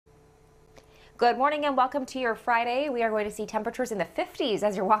Good morning and welcome to your Friday. We are going to see temperatures in the 50s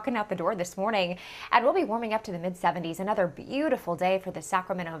as you're walking out the door this morning, and we'll be warming up to the mid-70s. Another beautiful day for the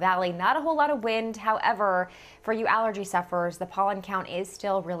Sacramento Valley. Not a whole lot of wind. However, for you allergy sufferers, the pollen count is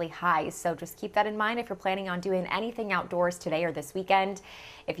still really high. So just keep that in mind if you're planning on doing anything outdoors today or this weekend.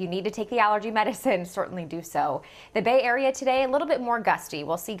 If you need to take the allergy medicine, certainly do so. The Bay Area today, a little bit more gusty.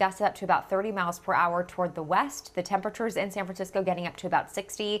 We'll see gusts up to about 30 miles per hour toward the west. The temperatures in San Francisco getting up to about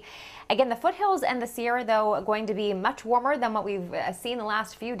 60. Again, the foothills and the Sierra, though, are going to be much warmer than what we've seen the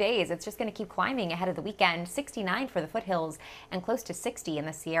last few days. It's just going to keep climbing ahead of the weekend. 69 for the foothills and close to 60 in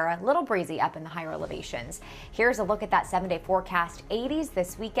the Sierra. A little breezy up in the higher elevations. Here's a look at that 7-day forecast. 80s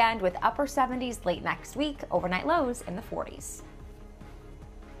this weekend with upper 70s late next week. Overnight lows in the 40s.